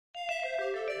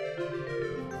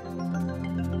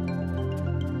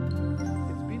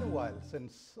It's been a while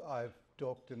since I've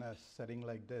talked in a setting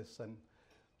like this, and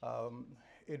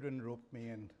Adrian roped me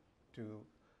in to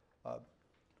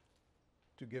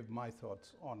give my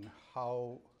thoughts on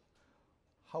how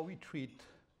we treat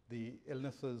the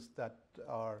illnesses that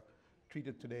are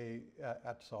treated today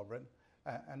at Sovereign,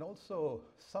 and also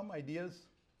some ideas,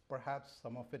 perhaps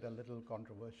some of it a little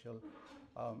controversial,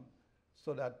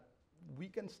 so that we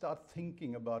can start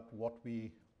thinking about what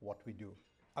we do.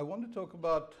 I want to talk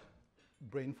about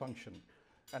brain function,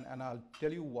 and I'll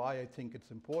tell you why I think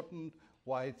it's important,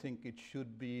 why I think it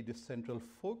should be the central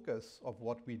focus of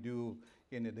what we do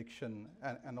in addiction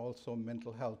and also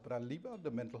mental health, but I'll leave out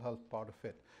the mental health part of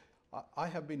it. I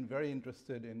have been very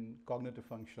interested in cognitive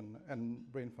function and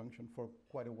brain function for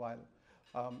quite a while.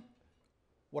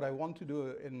 What I want to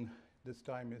do in this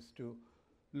time is to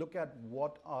look at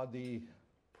what are the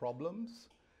problems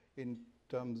in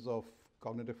terms of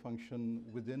cognitive function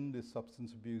within the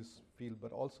substance abuse field,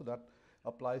 but also that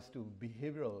applies to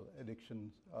behavioral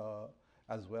addictions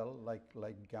as well, like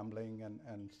gambling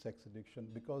and sex addiction,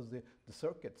 because the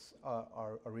circuits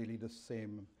are really the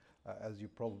same, as you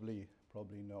probably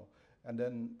know. And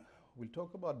then we'll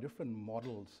talk about different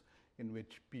models in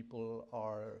which people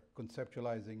are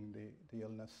conceptualizing the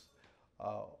illness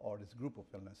or this group of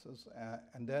illnesses.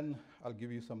 And then I'll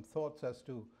give you some thoughts as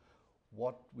to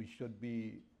what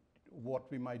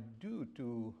we might do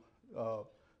to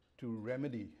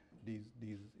remedy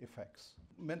these effects.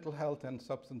 Mental health and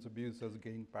substance abuse has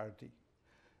gained parity.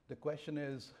 The question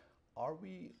is,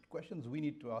 questions we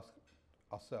need to ask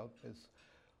ourselves is,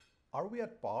 are we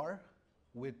at par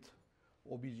with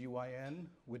OBGYN,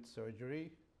 with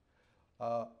surgery,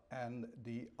 and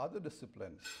the other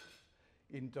disciplines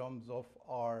in terms of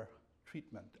our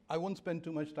treatment? I won't spend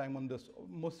too much time on this.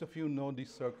 Most of you know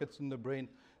these circuits in the brain.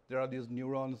 There are these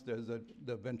neurons. There's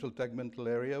the ventral tegmental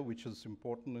area, which is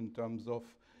important in terms of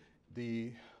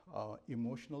the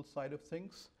emotional side of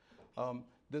things.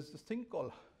 There's this thing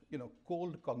called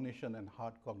cold cognition and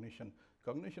hard cognition.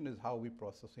 Cognition is how we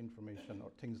process information, or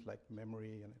things like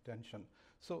memory and attention.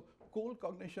 So cold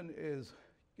cognition is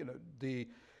the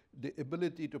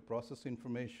ability to process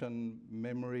information,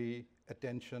 memory,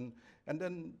 attention, and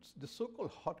then the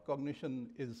so-called hot cognition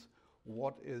is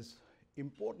what is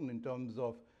important in terms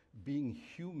of being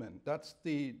human. That's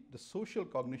the social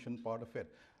cognition part of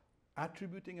it.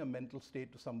 Attributing a mental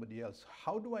state to somebody else.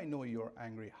 How do I know you're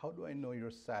angry? How do I know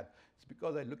you're sad? It's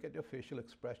because I look at your facial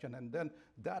expression, and then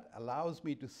that allows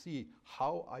me to see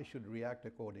how I should react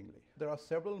accordingly. There are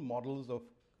several models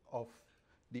of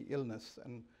the illness,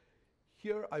 and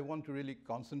here I want to really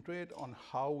concentrate on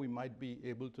how we might be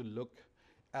able to look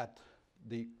at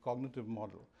the cognitive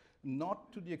model,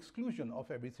 not to the exclusion of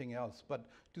everything else, but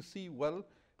to see, well,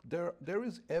 there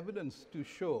is evidence to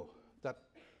show that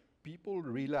people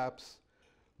relapse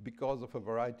because of a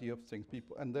variety of things.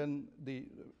 And then the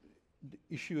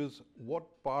issue is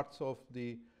what parts of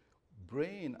the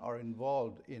brain are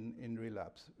involved in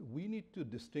relapse. We need to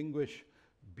distinguish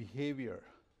behavior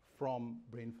from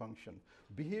brain function.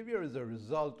 Behavior is a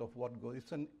result of what goes,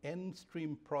 it's an end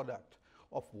stream product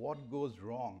of what goes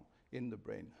wrong in the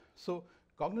brain. So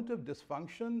cognitive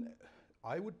dysfunction,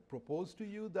 I would propose to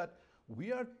you that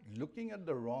we are looking at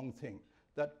the wrong thing,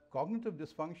 that cognitive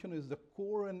dysfunction is the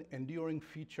core and enduring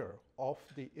feature of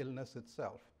the illness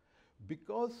itself.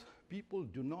 Because people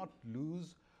do not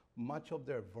lose much of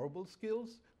their verbal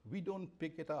skills, we don't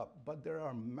pick it up. But there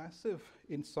are massive,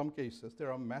 in some cases,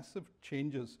 there are massive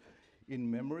changes in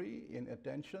memory, in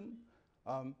attention,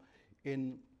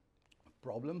 in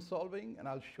problem solving, and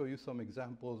I'll show you some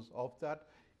examples of that,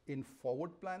 in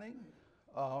forward planning,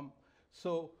 and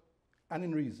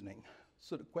in reasoning.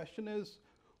 So the question is,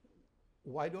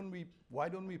 why don't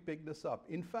we pick this up?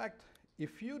 In fact,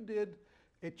 if you did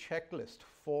a checklist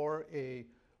for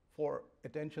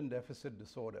attention deficit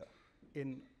disorder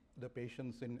in the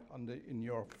patients in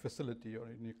your facility or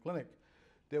in your clinic,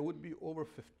 there would be over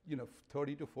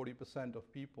 30 to 40%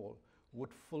 of people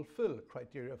would fulfill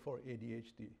criteria for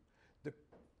ADHD. The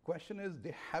question is,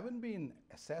 they haven't been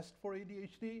assessed for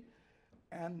ADHD,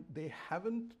 and they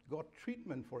haven't got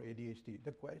treatment for ADHD.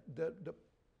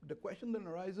 The question then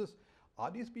arises,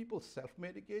 are these people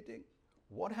self-medicating?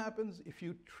 What happens if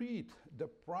you treat the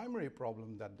primary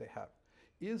problem that they have?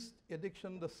 Is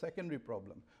addiction the secondary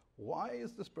problem? Why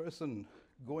is this person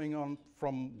going on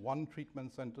from one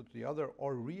treatment center to the other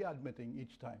or readmitting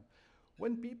each time?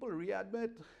 When people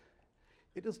readmit,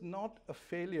 it is not a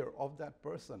failure of that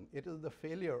person. It is the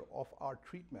failure of our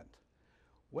treatment.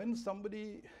 When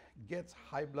somebody gets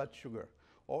high blood sugar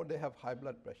or they have high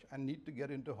blood pressure and need to get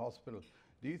into hospital,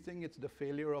 Do you think it's the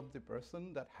failure of the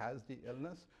person that has the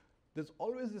illness? There's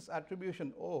always this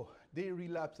attribution, oh, they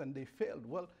relapsed and they failed.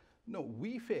 Well, no,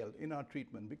 we failed in our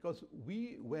treatment because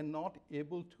we were not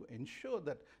able to ensure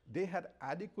that they had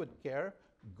adequate care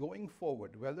going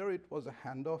forward, whether it was a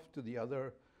handoff to the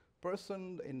other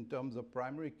person in terms of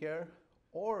primary care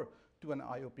or to an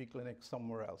IOP clinic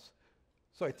somewhere else.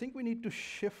 So I think we need to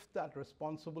shift that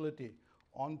responsibility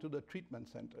onto the treatment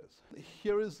centers.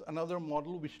 Here is another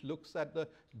model which looks at the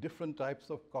different types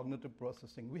of cognitive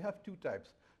processing. We have two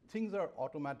types. Things are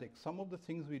automatic. Some of the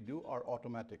things we do are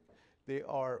automatic. They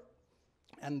are,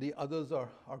 and the others are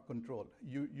controlled.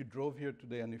 You drove here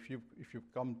today, and if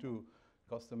you've come to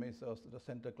Costa Mesa, the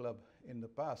Center Club in the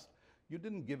past, you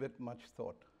didn't give it much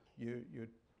thought. You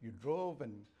drove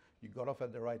and you got off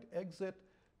at the right exit.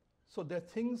 So there are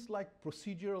things like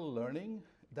procedural learning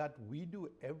that we do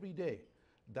every day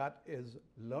that is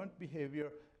learned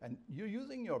behavior, and you're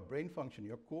using your brain function,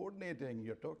 you're coordinating,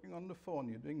 you're talking on the phone,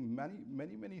 you're doing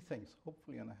many things,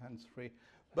 hopefully on a hands-free,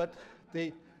 but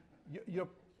you're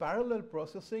parallel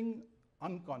processing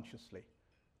unconsciously.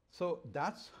 So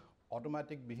that's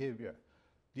automatic behavior.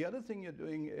 The other thing you're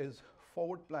doing is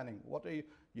forward planning. What are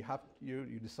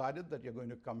you decided that you're going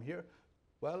to come here.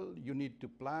 Well, you need to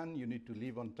plan, you need to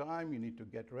leave on time, you need to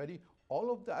get ready.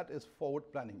 All of that is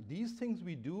forward planning. These things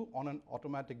we do on an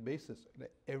automatic basis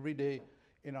every day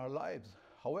in our lives.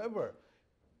 However,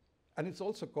 and it's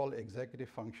also called executive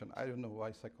function. I don't know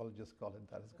why psychologists call it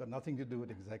that. It's got nothing to do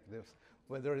with executives.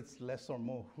 Whether it's less or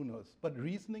more, who knows? But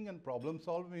reasoning and problem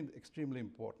solving is extremely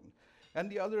important. And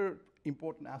the other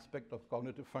important aspect of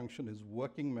cognitive function is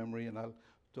working memory, and I'll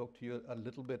talk to you a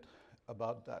little bit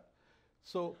about that.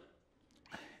 So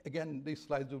again, these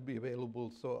slides will be available,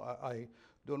 so I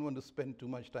don't want to spend too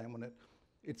much time on it.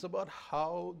 It's about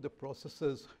how the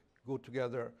processes go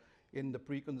together in the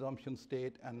pre-consumption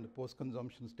state and the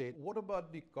post-consumption state. What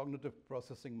about the cognitive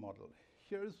processing model?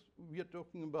 We are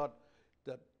talking about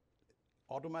that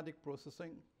automatic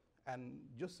processing, and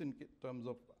just in terms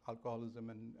of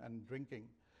alcoholism and drinking.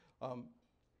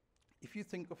 If you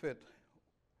think of it,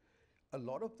 a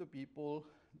lot of the people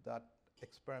that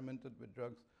experimented with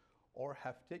drugs or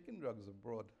have taken drugs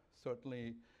abroad,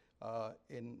 certainly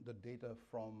in the data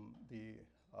from the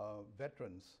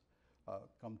veterans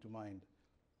come to mind.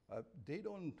 They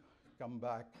don't come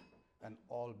back and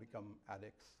all become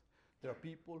addicts. There are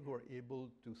people who are able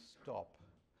to stop.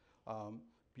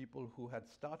 People who had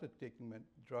started taking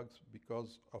drugs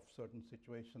because of certain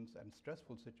situations and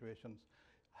stressful situations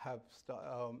have,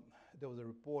 there was a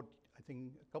report, I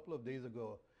think a couple of days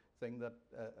ago, saying that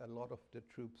a lot of the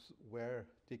troops were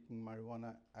taking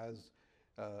marijuana as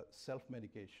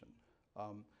self-medication.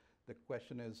 The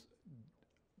question is,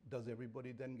 does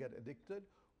everybody then get addicted?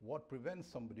 What prevents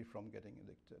somebody from getting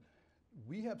addicted?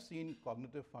 We have seen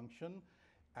cognitive function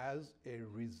as a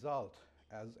result,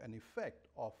 as an effect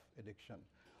of addiction.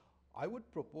 I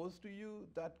would propose to you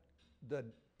that the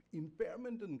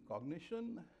impairment in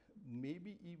cognition may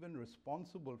be even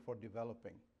responsible for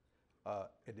developing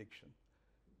addiction.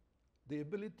 The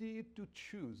ability to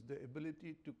choose, the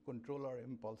ability to control our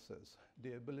impulses,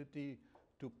 the ability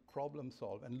to problem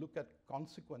solve and look at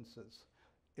consequences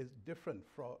is different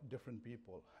for different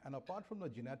people. And apart from the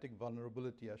genetic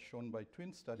vulnerability as shown by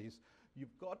twin studies,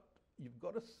 you've got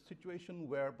a situation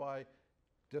whereby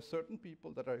there are certain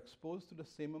people that are exposed to the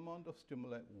same amount of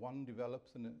stimuli. One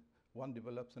develops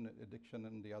an addiction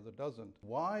and the other doesn't.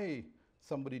 Why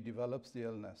somebody develops the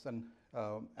illness? And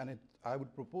I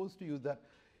would propose to you that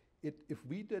if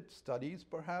we did studies,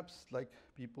 perhaps like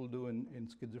people do in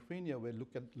schizophrenia, we're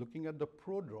looking at the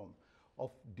prodrome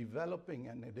of developing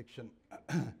an addiction,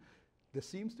 there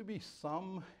seems to be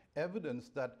some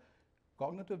evidence that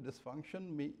cognitive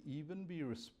dysfunction may even be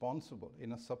responsible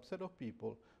in a subset of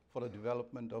people for the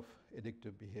development of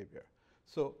addictive behavior.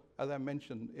 So as I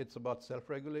mentioned, it's about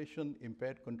self-regulation,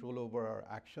 impaired control over our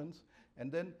actions,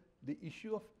 and then the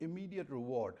issue of immediate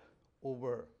reward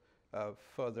over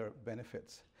further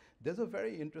benefits. There's a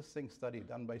very interesting study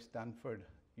done by Stanford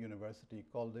University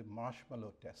called the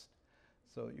marshmallow test.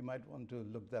 So you might want to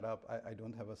look that up. I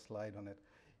don't have a slide on it.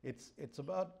 It's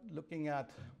about looking at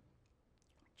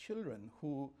children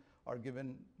who are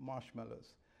given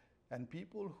marshmallows and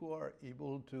people who are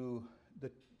able to,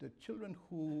 the children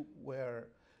who were,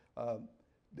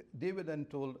 they were then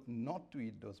told not to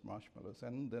eat those marshmallows,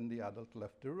 and then the adult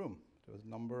left the room. There was a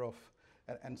number of,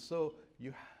 and so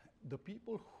the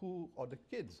people who, or the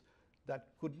kids that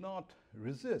could not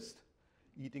resist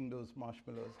eating those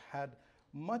marshmallows had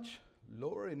much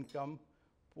lower income,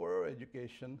 poorer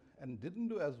education, and didn't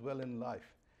do as well in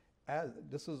life.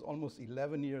 This is almost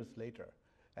 11 years later.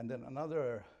 and then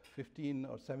another 15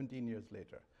 or 17 years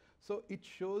later. So it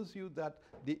shows you that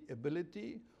the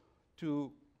ability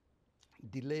to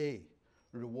delay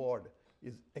reward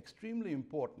is extremely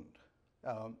important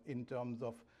in terms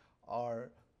of our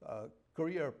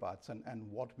career paths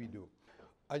and what we do.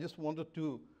 I just wanted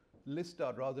to list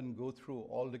out, rather than go through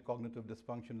all the cognitive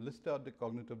dysfunction, list out the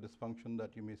cognitive dysfunction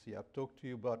that you may see. I've talked to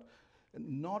you about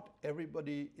not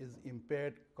everybody is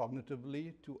impaired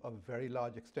cognitively to a very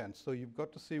large extent. So you've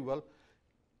got to see, well,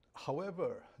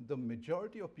 however, the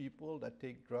majority of people that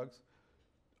take drugs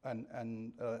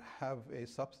and have a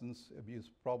substance abuse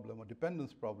problem or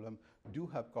dependence problem do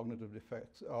have cognitive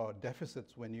defects or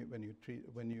deficits when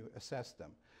you assess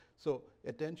them. So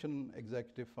attention,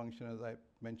 executive function, as I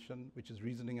mentioned, which is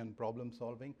reasoning and problem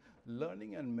solving,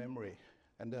 learning and memory,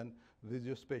 and then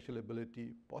visuospatial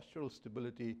ability, postural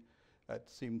stability, it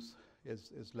seems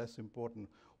is less important.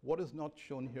 What is not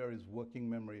shown here is working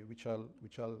memory, which I'll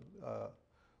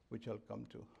come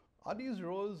to. Are these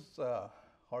rows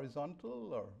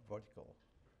horizontal or vertical?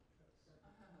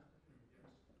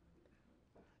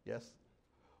 Yes.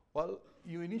 Well,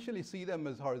 you initially see them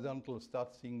as horizontal,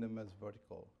 start seeing them as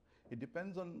vertical. It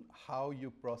depends on how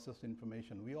you process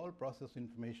information. We all process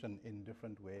information in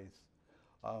different ways.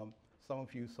 Some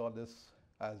of you saw this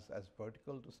as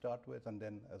vertical to start with, and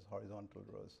then as horizontal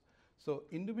rows. So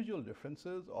individual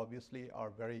differences obviously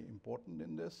are very important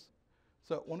in this.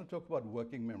 So I want to talk about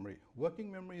working memory.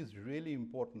 Working memory is really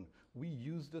important. We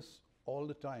use this all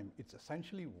the time. It's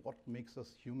essentially what makes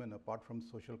us human apart from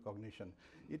social cognition.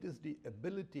 It is the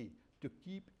ability to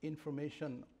keep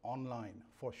information online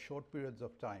for short periods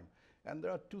of time. And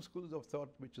there are two schools of thought,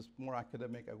 which is more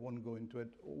academic. I won't go into it.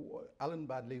 Alan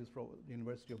Baddeley, who's from the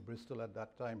University of Bristol at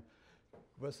that time,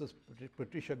 versus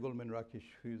Patricia Goldman-Rakic,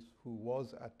 who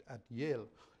was at Yale.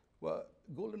 Well,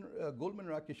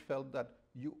 Goldman-Rakic felt that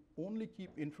you only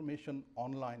keep information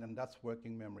online, and that's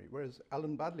working memory. Whereas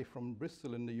Alan Baddeley from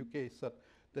Bristol in the UK said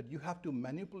that you have to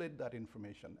manipulate that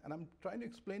information. And I'm trying to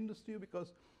explain this to you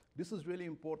because this is really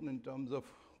important in terms of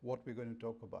what we're going to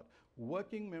talk about.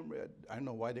 Working memory, I don't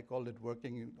know why they call it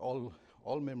working,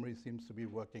 all memory seems to be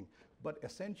working, but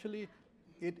essentially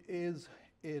it is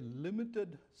a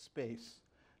limited space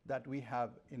that we have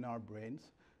in our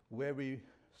brains where we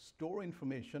store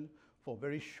information for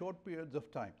very short periods of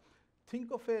time.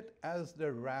 Think of it as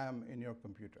the RAM in your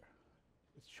computer.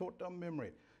 It's short-term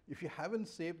memory. If you haven't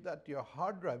saved that to your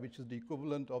hard drive, which is the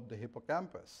equivalent of the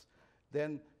hippocampus,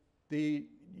 then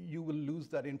you will lose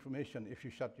that information if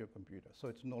you shut your computer. So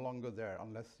it's no longer there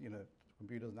unless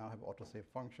computers now have autosave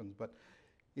functions. But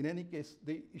in any case,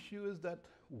 the issue is that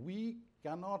we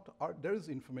cannot, there is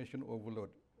information overload,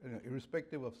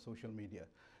 irrespective of social media.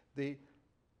 We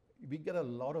get a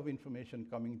lot of information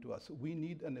coming to us. We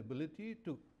need an ability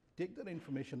to take that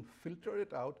information, filter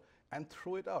it out, and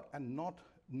throw it out, and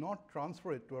not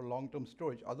transfer it to a long-term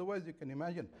storage. Otherwise, you can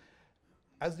imagine,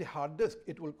 as the hard disk,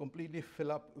 it will completely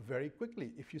fill up very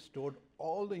quickly if you stored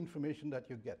all the information that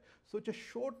you get. So it's a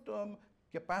short-term,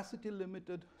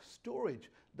 capacity-limited storage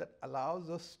that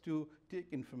allows us to take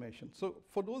information. So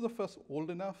for those of us old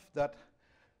enough that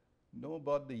know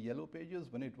about the yellow pages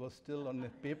when it was still on the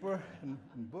paper and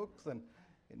books and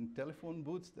in telephone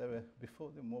booths, they were before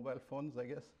the mobile phones, I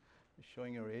guess,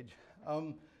 showing your age.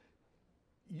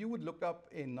 You would look up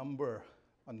a number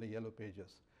on the yellow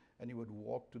pages and you would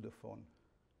walk to the phone.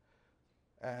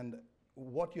 And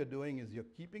what you're doing is you're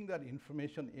keeping that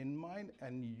information in mind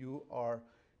and you are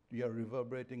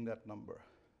reverberating that number.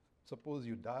 Suppose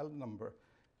you dial the number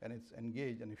and it's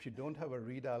engaged, and if you don't have a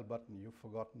redial button, you've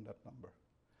forgotten that number.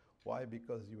 Why?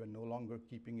 Because you are no longer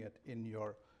keeping it in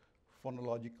your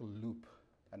phonological loop,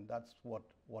 and that's what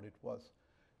it was.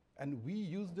 And we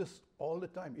use this all the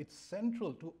time. It's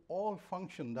central to all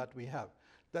function that we have,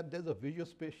 that there's a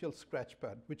visuospatial scratch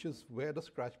pad, which is where the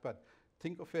scratch pad,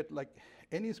 think of it like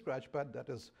any scratch pad that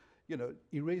is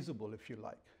erasable, if you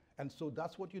like. And so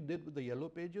that's what you did with the yellow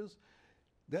pages.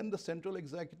 Then the central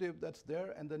executive that's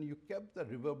there, and then you kept that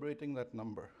reverberating that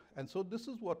number. And so this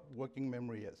is what working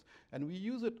memory is. And we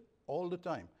use it all the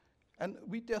time. And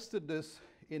we tested this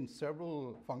in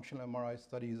several functional MRI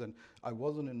studies, and I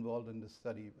wasn't involved in this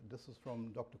study. This is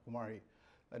from Dr. Kumari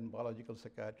in biological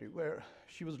psychiatry, where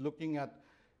she was looking at,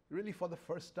 really for the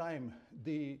first time,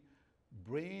 the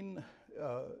brain,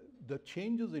 the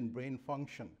changes in brain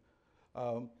function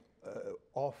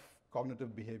of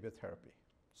cognitive behavior therapy.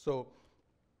 So,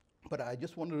 but I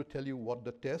just wanted to tell you what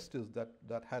the test is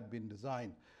that had been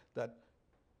designed, that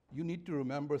you need to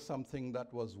remember something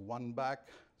that was one back,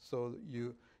 so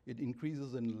it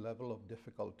increases in level of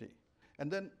difficulty.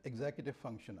 And then executive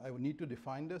function. I would need to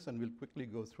define this, and we'll quickly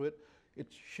go through it.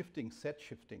 it's shifting, set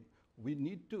shifting. We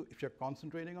need to, if you're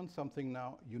concentrating on something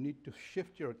now, you need to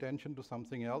shift your attention to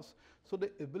something else. So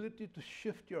the ability to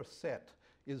shift your set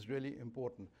is really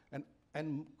important.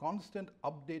 And constant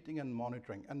updating and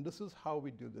monitoring. And this is how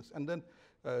we do this. And then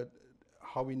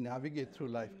how we navigate through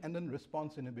life. And then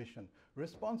response inhibition.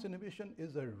 Response inhibition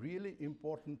is a really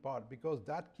important part because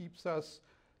that keeps us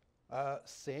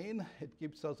sane. It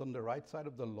keeps us on the right side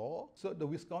of the law. So the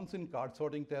Wisconsin card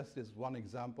sorting test is one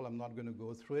example. I'm not going to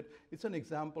go through it. It's an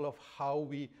example of how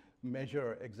we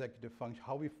measure executive function,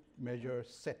 how we measure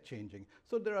set changing.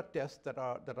 So there are tests that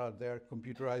are there,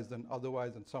 computerized and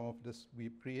otherwise, and some of this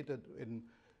we've created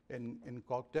in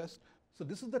Cog test. So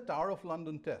this is the Tower of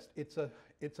London test. It's a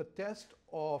test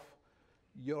of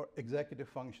your executive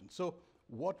function. So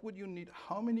what would you need?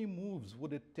 How many moves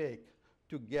would it take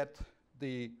to get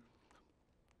the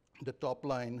top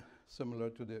line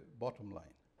similar to the bottom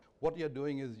line? What you're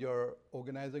doing is you're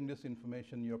organizing this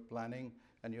information, you're planning,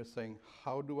 and you're saying,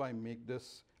 how do I make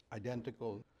this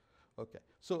identical? Okay,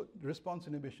 so response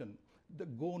inhibition, the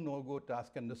go, no-go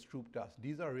task and the Stroop task,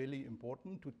 these are really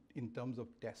important in terms of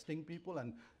testing people,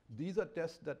 and these are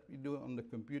tests that we do on the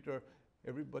computer.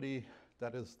 Everybody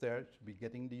that is there should be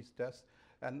getting these tests,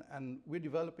 and we're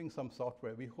developing some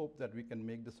software. We hope that we can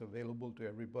make this available to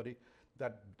everybody,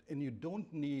 and you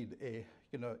don't need a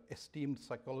esteemed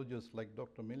psychologist like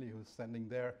Dr. Milley, who's standing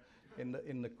there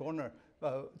in the corner,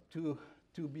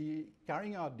 to be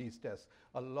carrying out these tests.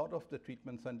 A lot of the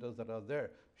treatment centers that are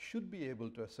there should be able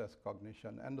to assess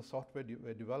cognition, and the software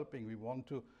we're developing, we want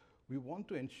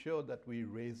to ensure that we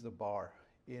raise the bar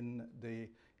in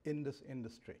this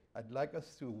industry. I'd like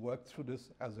us to work through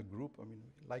this as a group. I mean,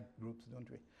 we like groups, don't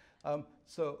we?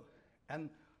 And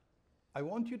I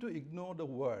want you to ignore the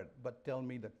word, but tell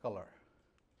me the color.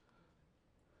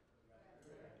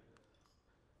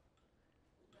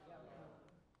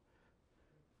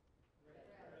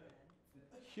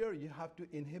 Here you have to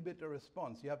inhibit a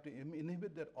response. You have to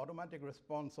inhibit that automatic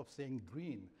response of saying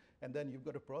green, and then you've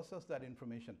got to process that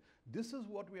information. This is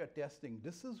what we are testing.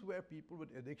 This is where people with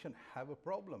addiction have a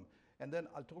problem. And then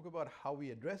I'll talk about how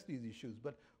we address these issues.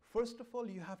 But first of all,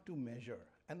 you have to measure.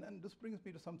 And then this brings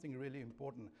me to something really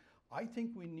important. I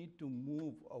think we need to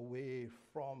move away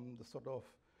from the sort of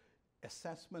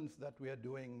assessments that we are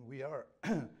doing. We are,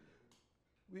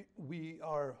 we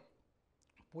are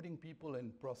putting people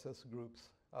in process groups.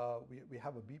 We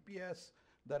have a BPS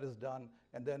that is done,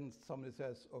 and then somebody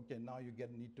says, okay, now you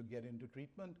need to get into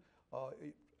treatment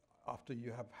after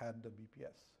you have had the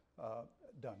BPS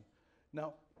done.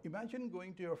 Now, imagine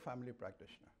going to your family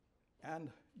practitioner, and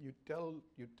you tell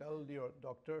your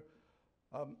doctor,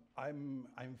 I'm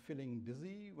feeling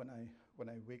dizzy when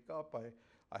I wake up.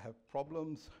 I have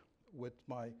problems with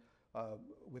my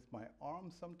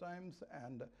arms sometimes,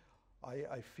 and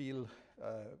I feel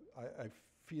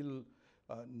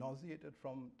nauseated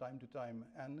from time to time.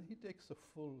 And he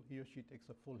or she takes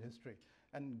a full history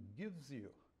and gives you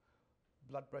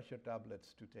blood pressure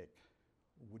tablets to take.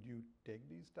 Would you take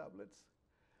these tablets?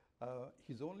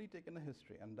 He's only taken a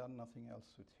history and done nothing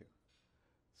else with you.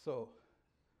 So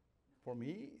for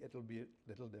me, it'll be a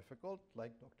little difficult.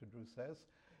 Like Dr. Drew says,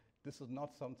 this is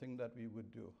not something that we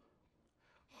would do.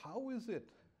 How is it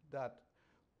that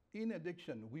in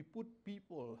addiction, we put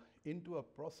people into a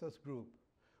process group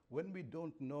when we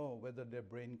don't know whether their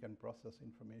brain can process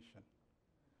information?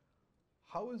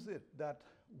 How is it that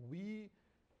we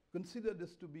consider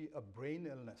this to be a brain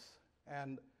illness,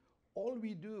 and all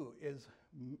we do is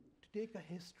to take a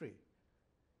history?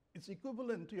 It's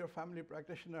equivalent to your family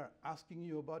practitioner asking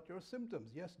you about your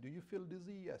symptoms. Yes, do you feel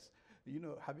dizzy? Yes.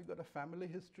 Have you got a family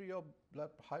history of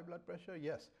high blood pressure?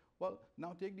 Yes. Well,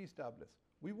 now take these tablets.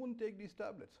 We wouldn't take these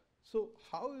tablets. So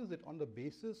how is it on the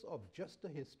basis of just a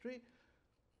history,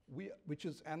 which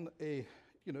is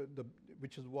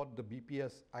what the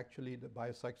BPS, actually the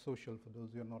biopsychosocial, for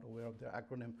those who are not aware of their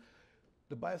acronym,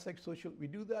 the biopsychosocial, we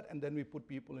do that, and then we put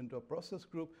people into a process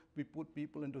group, we put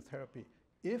people into therapy.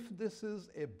 If this is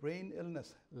a brain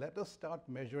illness, let us start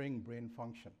measuring brain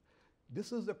function.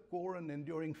 This is the core and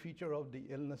enduring feature of the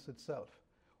illness itself.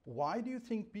 Why do you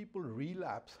think people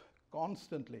relapse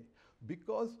constantly?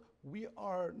 Because we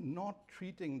are not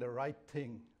treating the right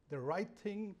thing. The right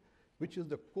thing, which is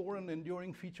the core and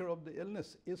enduring feature of the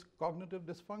illness, is cognitive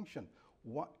dysfunction.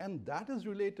 And that is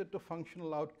related to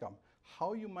functional outcome,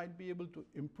 how you might be able to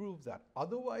improve that.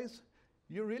 Otherwise,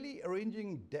 you're really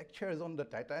arranging deck chairs on the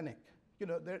Titanic.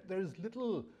 There is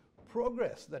little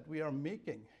progress that we are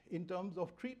making in terms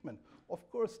of treatment. Of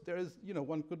course, there is,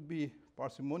 one could be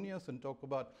parsimonious and talk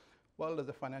about, well, there's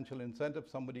a financial incentive,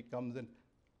 somebody comes in.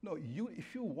 No,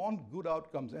 if you want good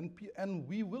outcomes, and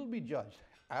we will be judged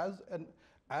as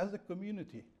a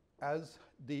community, as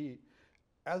the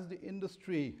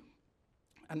industry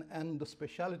and the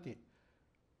specialty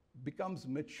becomes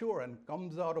mature and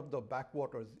comes out of the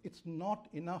backwaters, it's not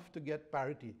enough to get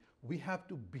parity. We have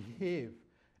to behave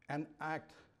and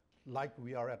act like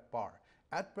we are at par.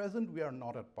 At present, we are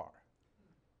not at par.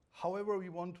 However, we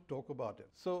want to talk about it.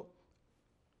 So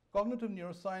cognitive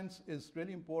neuroscience is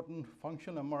really important.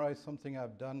 Functional MRI is something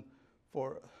I've done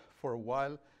for a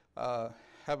while,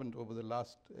 haven't over the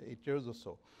last 8 years or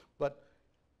so. But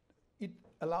it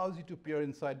allows you to peer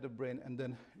inside the brain and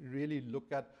then really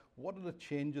look at what are the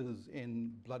changes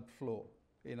in blood flow.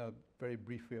 In a very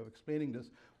brief way of explaining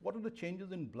this, what are the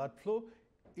changes in blood flow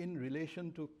in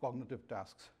relation to cognitive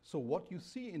tasks? So what you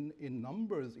see in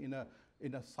numbers in a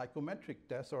psychometric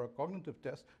test or a cognitive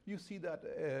test, you see that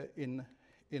in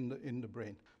the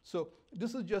brain. So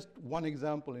this is just one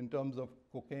example in terms of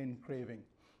cocaine craving.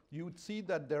 You would see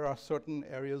that there are certain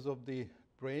areas of the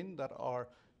brain that are,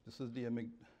 this is the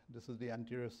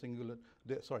anterior cingulate,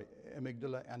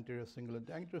 amygdala anterior cingulate.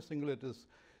 The anterior cingulate is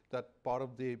that part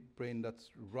of the brain that's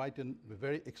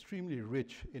very extremely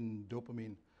rich in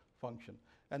dopamine function.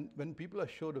 And when people are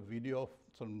showed a video of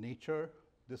some nature,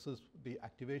 this is the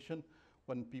activation.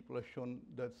 When people are shown,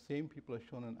 the same people are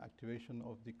shown an activation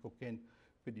of the cocaine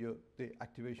video, the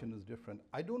activation is different.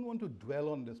 I don't want to dwell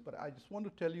on this, but I just want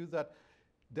to tell you that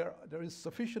there is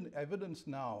sufficient evidence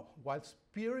now, while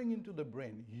peering into the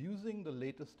brain, using the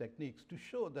latest techniques to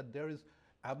show that there is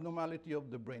abnormality of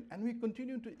the brain. And we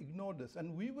continue to ignore this,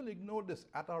 and we will ignore this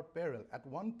at our peril. At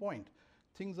one point,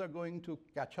 things are going to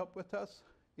catch up with us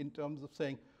in terms of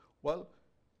saying, well,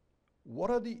 what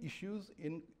are the issues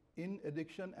in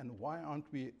addiction and why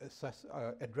aren't we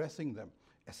addressing them?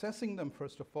 Assessing them,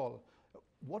 first of all.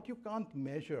 What you can't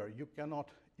measure, you cannot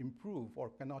improve or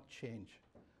cannot change.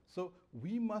 So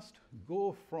we must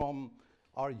go from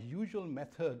our usual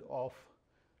method of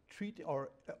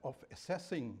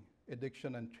assessing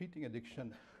addiction and treating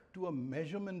addiction to a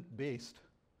measurement-based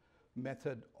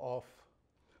method of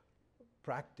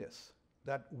practice,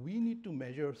 that we need to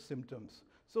measure symptoms.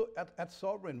 So at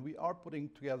Sovereign, we are putting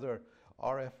together,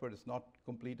 our effort is not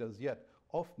complete as yet,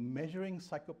 of measuring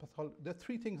psychopathology. There are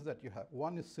three things that you have.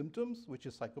 One is symptoms, which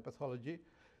is psychopathology,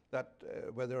 that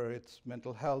whether it's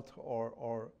mental health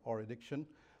or addiction.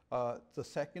 The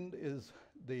second is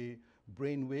the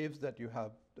brain waves that you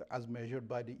have as measured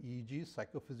by the EEG,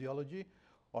 psychophysiology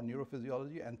or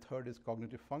neurophysiology. And third is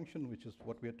cognitive function, which is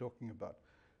what we're talking about.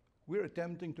 We're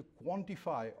attempting to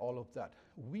quantify all of that.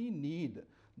 We need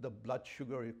the blood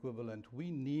sugar equivalent.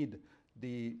 We need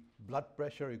the blood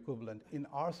pressure equivalent in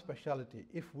our specialty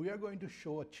if we are going to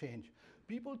show a change.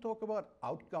 People talk about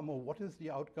outcome, or what is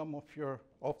the outcome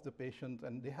of the patient,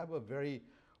 and they have a very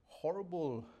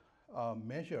horrible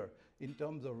measure in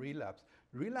terms of relapse.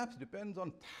 Relapse depends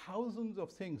on thousands of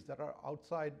things that are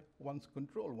outside one's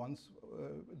control once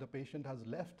the patient has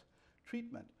left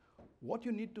treatment. What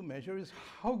you need to measure is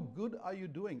how good are you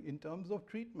doing in terms of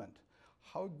treatment?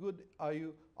 How good are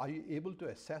you able to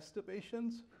assess the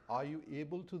patients? Are you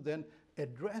able to then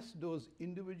address those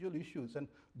individual issues? And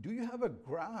do you have a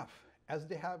graph as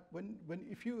they have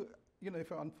if you're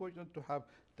unfortunate to have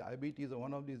diabetes or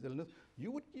one of these illnesses,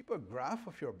 you would keep a graph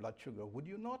of your blood sugar, would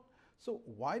you not? So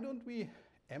why don't we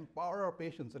empower our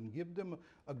patients and give them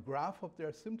a graph of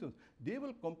their symptoms? They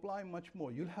will comply much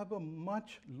more. You'll have a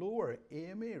much lower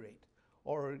AMA rate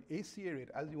or ACA rate,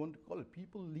 as you want to call it,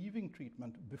 people leaving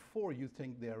treatment before you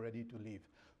think they are ready to leave,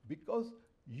 because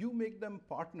you make them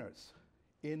partners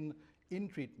in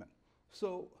treatment.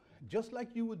 So just like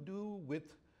you would do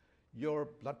with your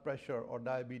blood pressure or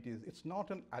diabetes, it's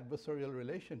not an adversarial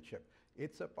relationship,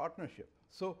 it's a partnership.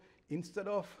 So instead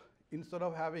of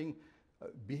having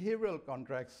behavioral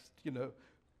contracts,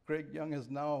 Craig Young has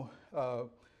now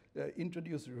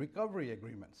introduced recovery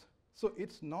agreements. So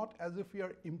it's not as if we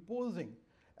are imposing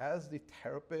as the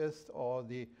therapist or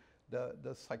the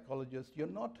psychologist. You're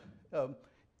not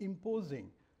imposing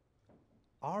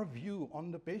our view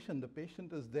on the patient. The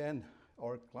patient is then,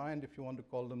 or client if you want to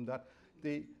call them that,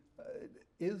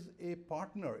 is a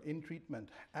partner in treatment,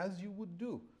 as you would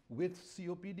do with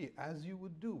COPD, as you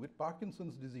would do with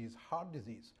Parkinson's disease, heart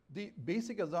disease. The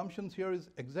basic assumptions here is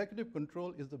executive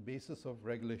control is the basis of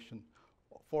regulation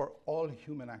for all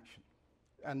human action.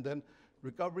 And then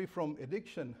recovery from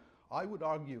addiction, I would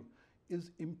argue,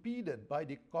 is impeded by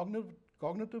the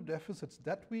cognitive deficits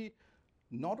that we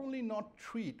not only not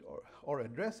treat or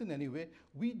address in any way,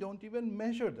 we don't even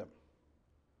measure them.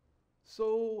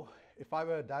 So if I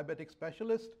were a diabetic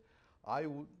specialist, I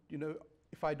would,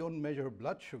 if I don't measure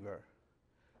blood sugar,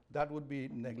 that would be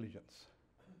negligence.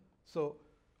 So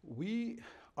we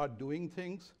are doing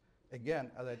things,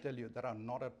 again, as I tell you, that are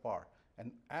not at par.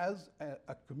 And as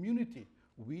a community,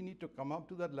 we need to come up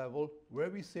to that level where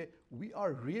we say we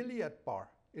are really at par.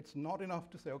 It's not enough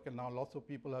to say, okay, now lots of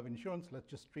people have insurance, let's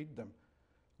just treat them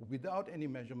without any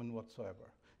measurement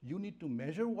whatsoever. You need to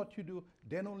measure what you do,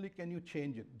 then only can you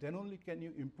change it, then only can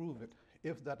you improve it,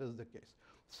 if that is the case.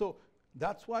 So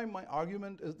that's why my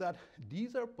argument is that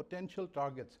these are potential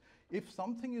targets. If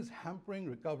something is hampering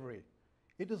recovery,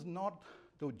 it is not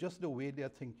just the way they're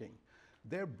thinking.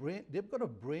 They've got a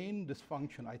brain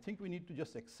dysfunction. I think we need to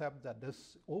just accept that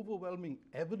there's overwhelming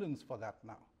evidence for that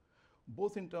now,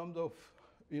 both in terms of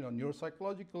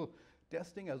neuropsychological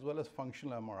testing as well as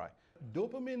functional MRI.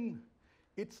 Dopamine,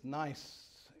 it's nice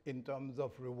in terms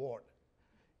of reward.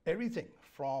 Everything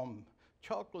from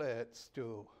chocolates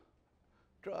to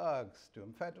drugs to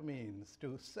amphetamines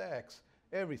to sex,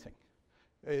 everything.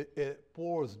 It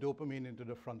pours dopamine into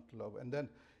the frontal lobe. And then,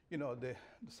 the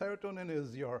serotonin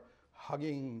is your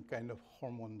hugging kind of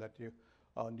hormone that you,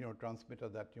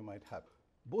 neurotransmitter that you might have.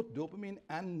 Both dopamine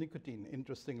and nicotine,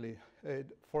 interestingly,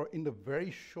 in the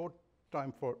very short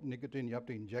time for nicotine, you have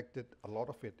to inject it, a lot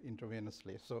of it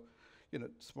intravenously. So,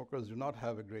 smokers do not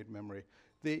have a great memory.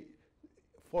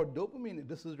 For dopamine,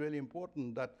 this is really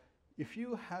important that if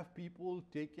you have people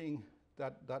taking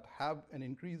that have an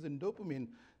increase in dopamine,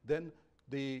 then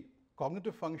the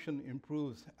cognitive function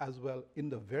improves as well in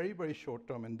the very, very short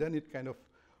term, and then it kind of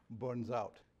burns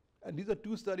out. And these are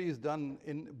two studies done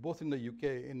both in the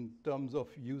UK in terms of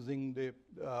using the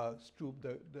Stroop,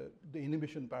 the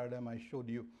inhibition paradigm I showed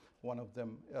you. One of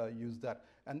them used that.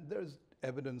 And there's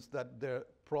evidence that there are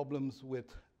problems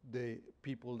with the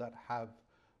people that have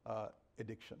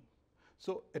addiction.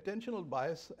 So attentional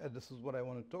bias, this is what I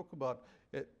want to talk about,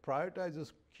 it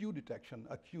prioritizes cue detection.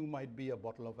 A cue might be a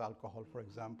bottle of alcohol, for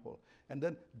example. And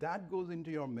then that goes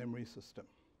into your memory system.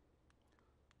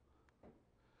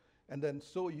 And then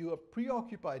so you are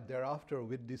preoccupied thereafter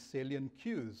with these salient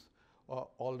cues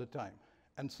all the time.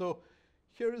 And so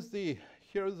here is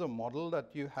a model that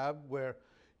you have where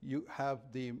you have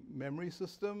the memory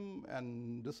system,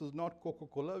 and this is not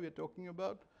Coca-Cola we're talking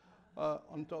about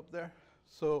on top there.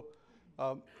 So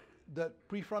the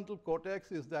prefrontal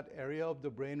cortex is that area of the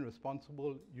brain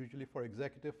responsible usually for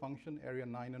executive function, area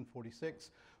 9 and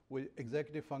 46, with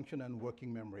executive function and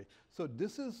working memory. So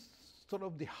this is sort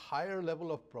of the higher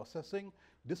level of processing.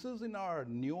 This is in our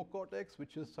neocortex,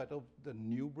 which is sort of the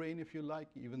new brain, if you like,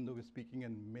 even though we're speaking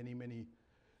in many, many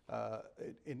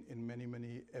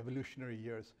evolutionary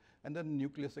years. And then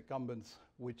nucleus accumbens,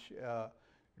 which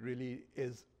really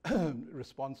is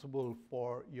responsible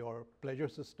for your pleasure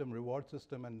system, reward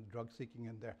system, and drug seeking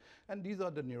in there. And these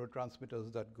are the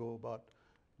neurotransmitters that go about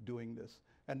doing this.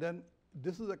 And then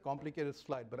this is a complicated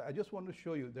slide, but I just want to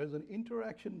show you there's an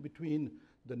interaction between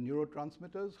the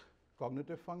neurotransmitters,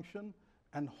 cognitive function,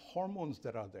 and hormones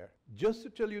that are there. Just to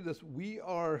tell you this, we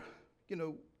are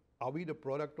we the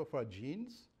product of our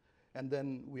genes, and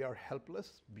then we are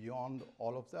helpless beyond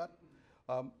all of that?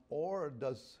 Or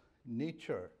does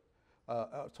nurture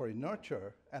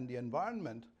and the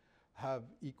environment have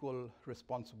equal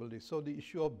responsibility? So the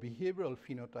issue of behavioral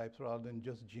phenotypes rather than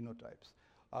just genotypes.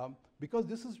 Because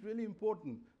this is really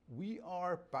important. We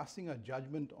are passing a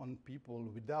judgment on people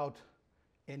without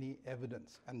any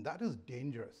evidence, and that is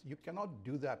dangerous. You cannot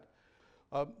do that.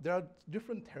 There are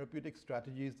different therapeutic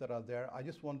strategies that are there. I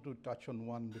just want to touch on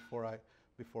one before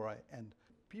I end.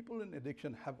 People in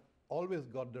addiction have always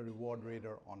got the reward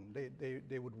radar on.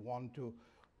 They would want to,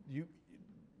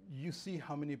 you see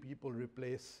how many people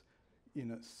replace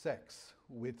sex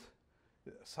with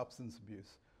substance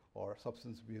abuse or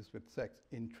substance abuse with sex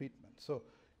in treatment. So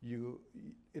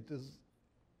it is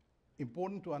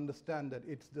important to understand that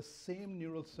it's the same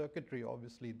neural circuitry,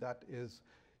 obviously, that is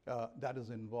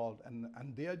involved,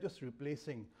 and they are just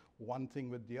replacing one thing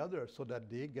with the other so that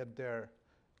they get their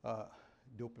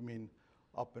dopamine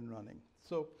up and running.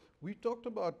 So we talked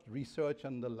about research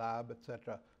and the lab,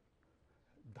 etc.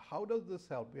 How does this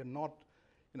help? We are not,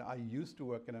 I used to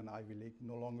work in an Ivy League,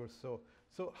 no longer so.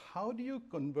 So how do you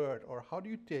convert, or how do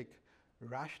you take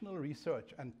rational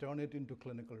research and turn it into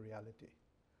clinical reality?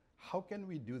 How can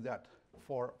we do that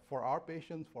for our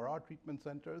patients, for our treatment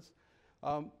centers?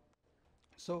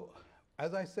 So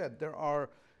as I said, there are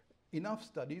enough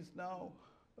studies now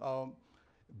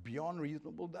beyond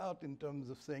reasonable doubt in terms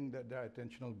of saying that there are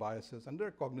attentional biases and there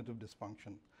are cognitive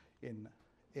dysfunction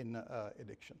in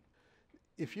addiction.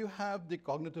 If you have the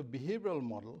cognitive behavioral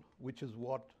model, which is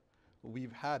what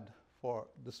we've had for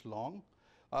this long,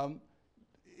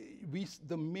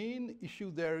 the main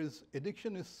issue there is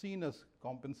addiction is seen as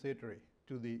compensatory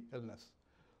to the illness.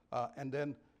 And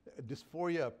then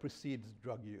dysphoria precedes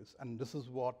drug use. And this is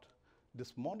what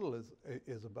this model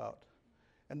is about.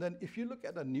 And then if you look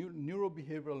at a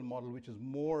neurobehavioral model, which is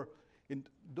more,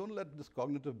 don't let this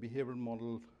cognitive behavioral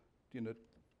model,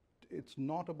 it's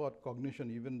not about cognition,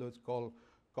 even though it's called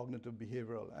cognitive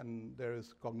behavioral, and there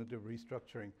is cognitive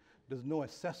restructuring. There's no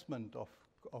assessment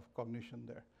of cognition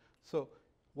there. So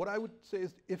what I would say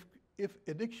is if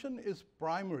addiction is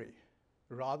primary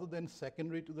rather than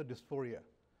secondary to the dysphoria,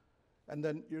 and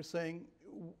then we're saying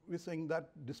that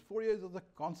dysphoria is as a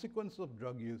consequence of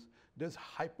drug use, there's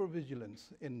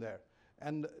hypervigilance in there.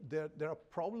 And there are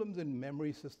problems in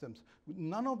memory systems.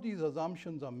 None of these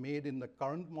assumptions are made in the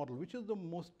current model, which is the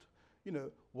most,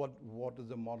 what is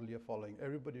the model you're following?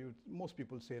 Most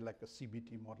people say like a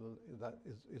CBT model, that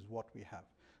is what we have.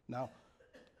 Now,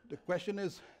 the question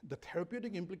is, the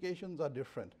therapeutic implications are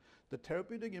different. The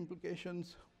therapeutic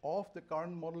implications of the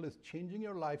current model is changing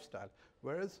your lifestyle,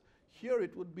 whereas here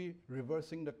it would be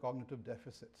reversing the cognitive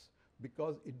deficits,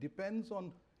 because it depends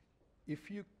on if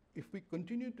we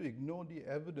continue to ignore the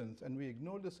evidence and we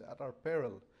ignore this at our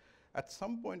peril, at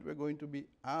some point we're going to be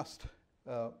asked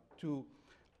to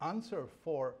answer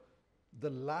for the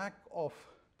lack of,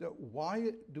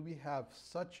 why do we have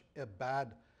such a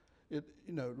bad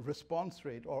response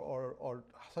rate or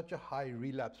such a high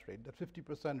relapse rate, that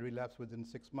 50% relapse within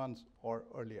 6 months or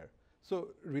earlier. So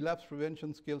relapse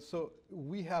prevention skills, so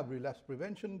we have relapse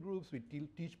prevention groups, we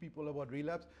teach people about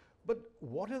relapse, but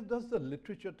what does the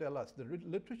literature tell us? The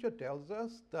literature tells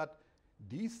us that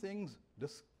these things, the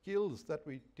skills that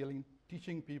we're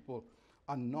teaching people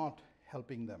are not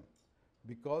helping them,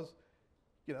 because,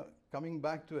 coming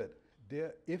back to it,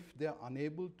 if they're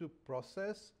unable to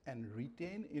process and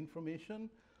retain information,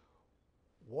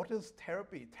 what is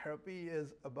therapy? Therapy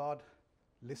is about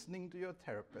listening to your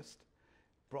therapist,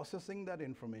 processing that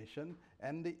information,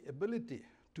 and the ability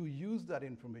to use that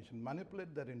information,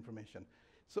 manipulate that information.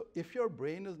 So if your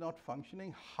brain is not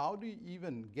functioning, how do you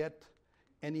even get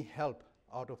any help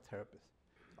out of therapists,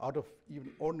 out of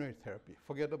even ordinary therapy?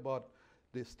 Forget about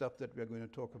the stuff that we're going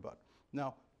to talk about.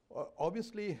 Now,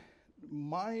 obviously,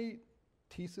 my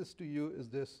thesis to you is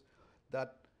this,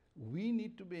 that we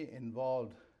need to be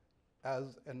involved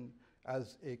as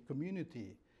a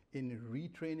community in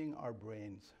retraining our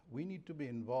brains. We need to be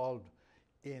involved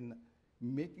in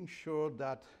making sure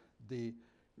that the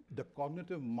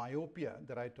cognitive myopia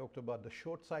that I talked about, the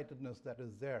short-sightedness that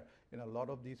is there in a lot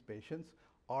of these patients,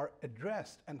 are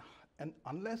addressed. And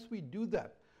unless we do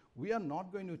that, we are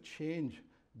not going to change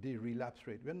the relapse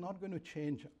rate. We're not going to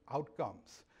change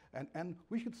outcomes. And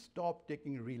we should stop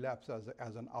taking relapse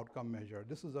as an outcome measure.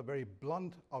 This is a very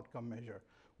blunt outcome measure.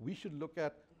 We should look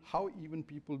at how even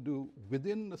people do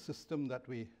within the system that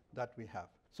we have.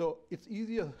 So it's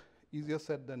easier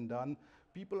said than done.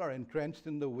 People are entrenched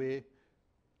in the way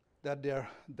that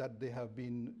they have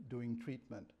been doing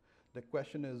treatment. The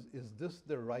question is this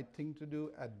the right thing to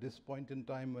do at this point in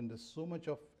time when there's so much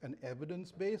of an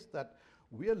evidence base that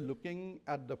we are looking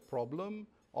at the problem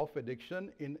of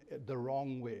addiction in the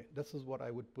wrong way? This is what I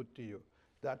would put to you,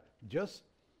 that just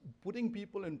putting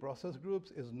people in process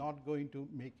groups is not going to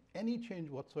make any change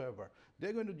whatsoever.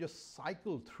 They're going to just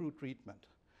cycle through treatment,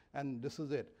 and this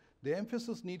is it. The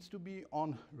emphasis needs to be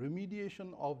on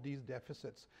remediation of these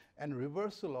deficits and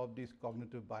reversal of these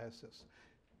cognitive biases.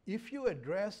 If you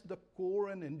address the core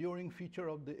and enduring feature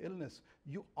of the illness,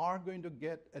 you are going to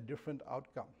get a different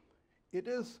outcome. It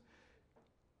is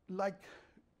like,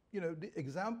 the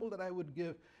example that I would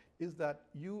give is that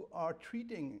you are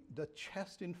treating the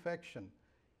chest infection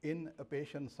in a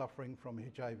patient suffering from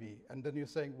HIV, and then you're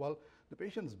saying, well, the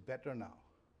patient's better now.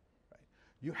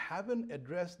 You haven't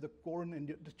addressed the core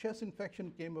and the chest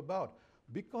infection came about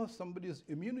because somebody's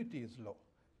immunity is low.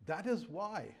 That is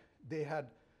why they had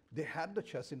the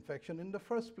chest infection in the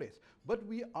first place. But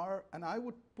we are, and I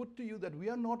would put to you that we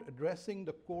are not addressing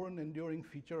the core and enduring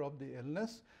feature of the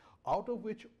illness, out of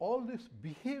which all these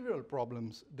behavioral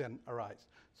problems then arise.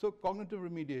 So cognitive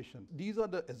remediation. These are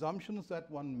the assumptions that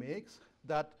one makes,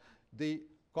 that the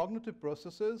cognitive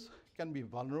processes can be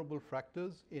vulnerable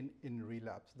factors in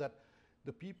relapse, that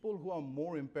the people who are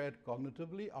more impaired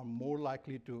cognitively are more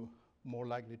likely to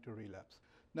relapse.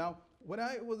 Now, when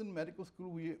I was in medical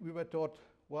school, we were taught,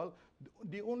 well,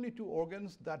 the only two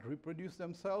organs that reproduce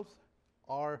themselves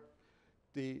is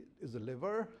the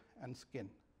liver and skin.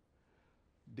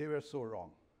 They were so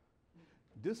wrong.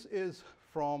 This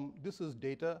is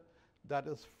data that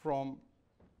is from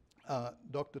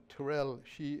Dr. Terrell.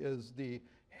 She is the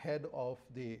head of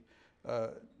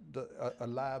a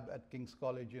lab at King's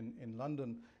College in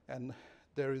London, and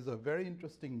there is a very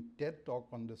interesting TED talk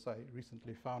on this I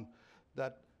recently found,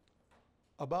 that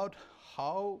about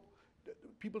how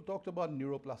people talked about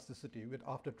neuroplasticity with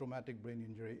after traumatic brain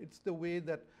injury. It's the way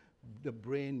that the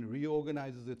brain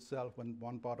reorganizes itself when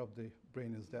one part of the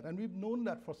brain is dead. And we've known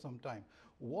that for some time.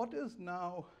 What is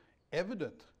now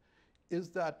evident is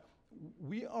that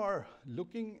we are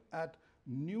looking at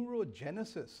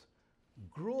neurogenesis,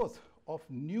 growth of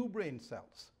new brain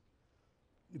cells,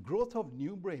 growth of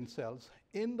new brain cells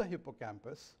in the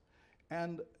hippocampus.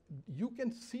 And you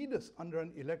can see this under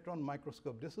an electron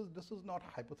microscope. This is not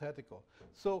hypothetical.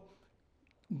 So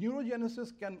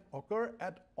neurogenesis can occur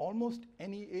at almost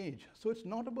any age. So it's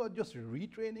not about just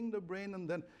retraining the brain, and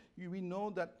then we know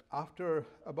that after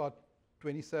about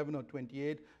 27 or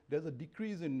 28, there's a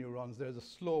decrease in neurons. There's a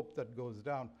slope that goes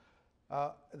down.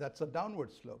 That's a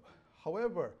downward slope.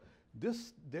 However,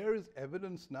 there is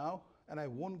evidence now, and I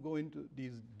won't go into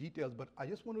these details, but I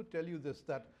just want to tell you this,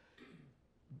 that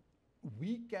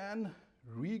we can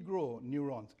regrow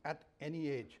neurons at any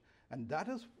age. And that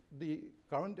is the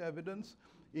current evidence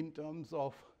in terms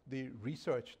of the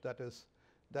research that is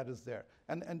there.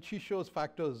 And she shows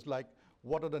factors like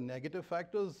what are the negative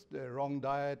factors, the wrong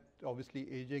diet,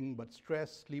 obviously aging, but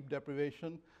stress, sleep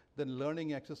deprivation, then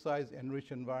learning, exercise,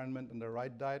 enriched environment, and the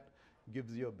right diet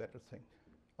gives you a better thing,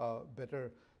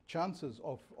 better chances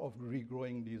of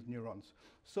regrowing these neurons.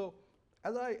 So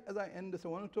as I end this, I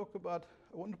want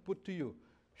to put to you,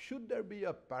 should there be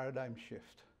a paradigm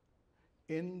shift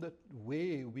in the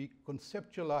way we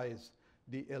conceptualize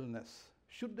the illness?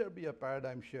 Should there be a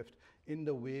paradigm shift in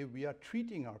the way we are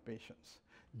treating our patients?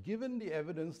 Given the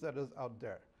evidence that is out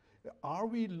there, are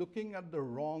we looking at the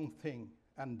wrong thing?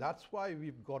 And that's why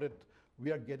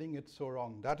we are getting it so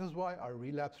wrong. That is why our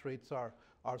relapse rates are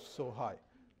so high.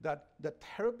 That the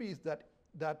therapies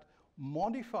that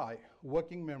modify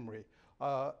working memory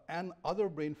and other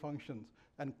brain functions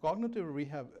and cognitive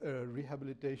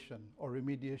rehabilitation or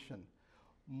remediation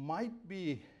might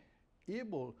be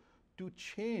able to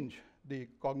change the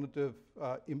cognitive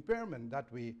impairment that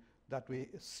we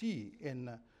see in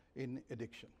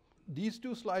addiction. These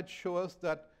two slides show us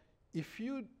that if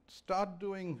you start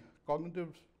doing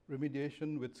cognitive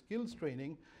remediation with skills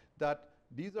training, that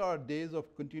these are days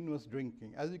of continuous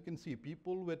drinking. As you can see,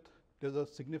 there's a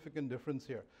significant difference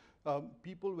here.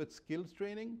 People with skills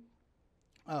training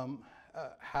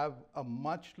have a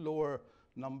much lower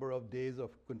number of days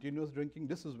of continuous drinking.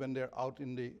 This is when they're out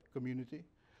in the community.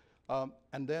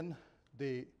 And then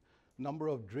the number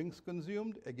of drinks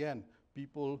consumed, again,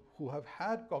 people who have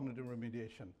had cognitive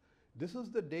remediation. This is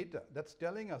the data that's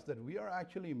telling us that we are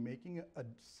actually making a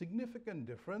significant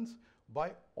difference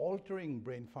by altering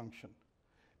brain function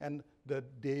and the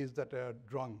days that are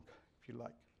drunk, if you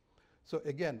like. So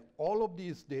again, all of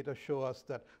these data show us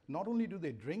that not only do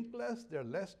they drink less, they're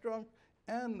less drunk,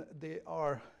 and they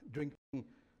are drinking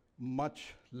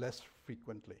much less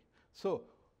frequently. So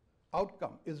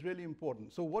outcome is really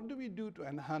important. So what do we do to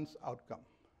enhance outcome?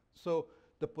 So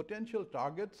the potential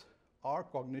targets are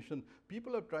cognition.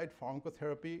 People have tried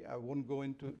pharmacotherapy. I won't go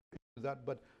into that,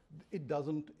 but it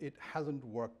hasn't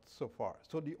worked so far.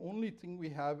 So the only thing we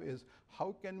have is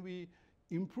how can we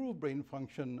improve brain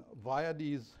function via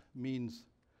these means,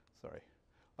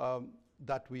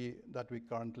 that we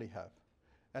currently have.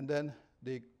 And then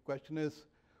the question is,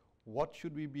 what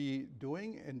should we be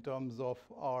doing in terms of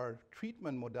our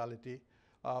treatment modality,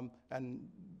 and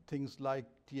things like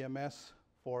TMS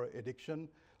for addiction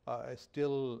is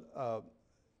still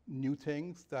new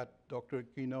things that Dr.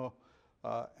 Kino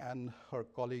and her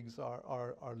colleagues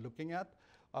are looking at.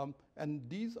 And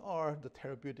these are the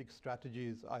therapeutic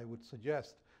strategies I would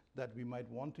suggest that we might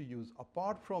want to use,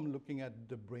 apart from looking at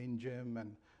the brain gym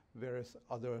and various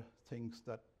other things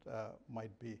that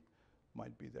might be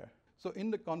there. So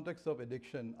in the context of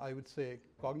addiction, I would say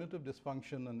cognitive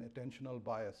dysfunction and attentional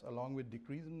bias, along with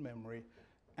decrease in memory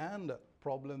and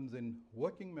problems in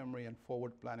working memory and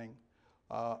forward planning,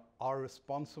 are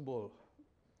responsible,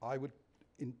 I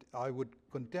would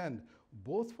contend,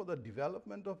 both for the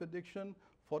development of addiction,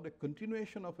 for the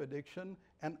continuation of addiction,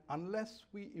 and unless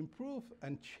we improve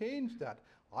and change that,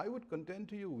 I would contend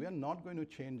to you, we are not going to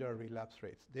change our relapse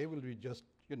rates. They will be just,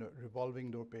 revolving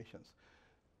door patients.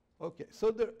 Okay,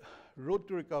 so the road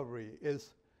to recovery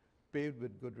is paved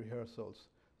with good rehearsals.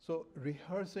 So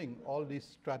rehearsing all these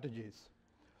strategies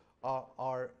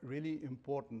are really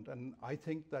important, and I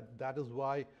think that is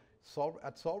why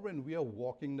at Sovereign we are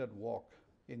walking that walk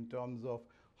in terms of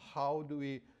how do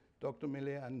we, Dr.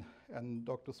 Mille and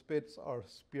Dr. Spitz are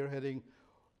spearheading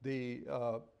the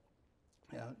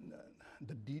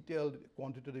detailed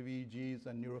quantitative EEGs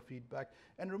and neurofeedback.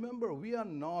 And remember, we are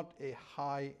not a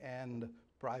high-end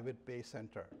private pay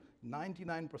center.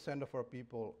 99% of our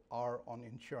people are on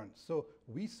insurance. So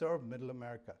we serve Middle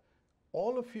America.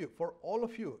 All of you, for all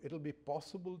of you, it'll be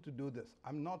possible to do this.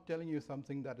 I'm not telling you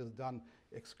something that is done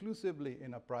exclusively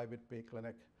in a private pay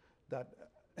clinic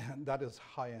that is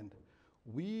high end.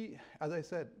 We, as I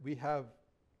said, we have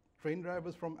train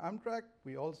drivers from Amtrak.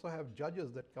 We also have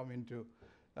judges that come into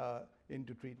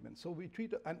treatment. So we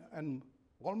treat, and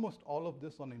almost all of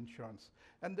this on insurance.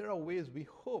 And there are ways we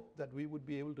hope that we would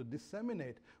be able to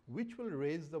disseminate, which will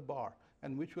raise the bar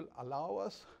and which will allow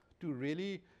us to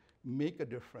really make a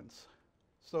difference.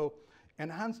 So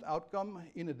enhanced outcome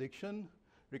in addiction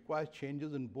requires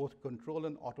changes in both control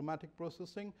and automatic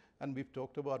processing, and we've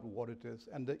talked about what it is.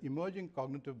 And the emerging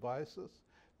cognitive biases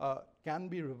can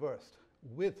be reversed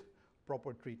with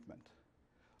proper treatment.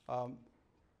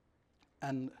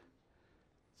 And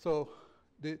so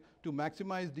to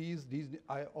maximize these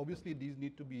obviously these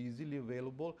need to be easily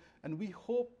available, and we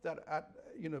hope that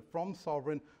from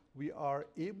Sovereign we are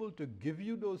able to give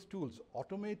you those tools,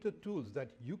 automated tools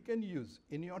that you can use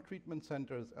in your treatment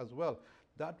centers as well,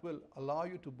 that will allow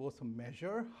you to both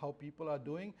measure how people are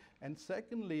doing, and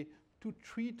secondly, to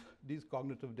treat these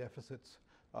cognitive deficits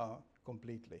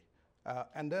completely.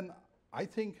 And then I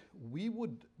think we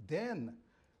would then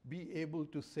be able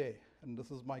to say, and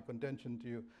this is my contention to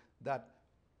you, that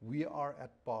we are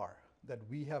at par, that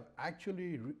we have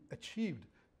actually achieved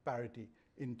parity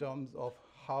in terms of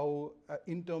how,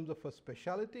 in terms of a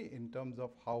specialty, in terms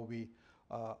of how we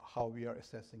are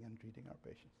assessing and treating our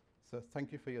patients. So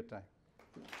thank you for your time.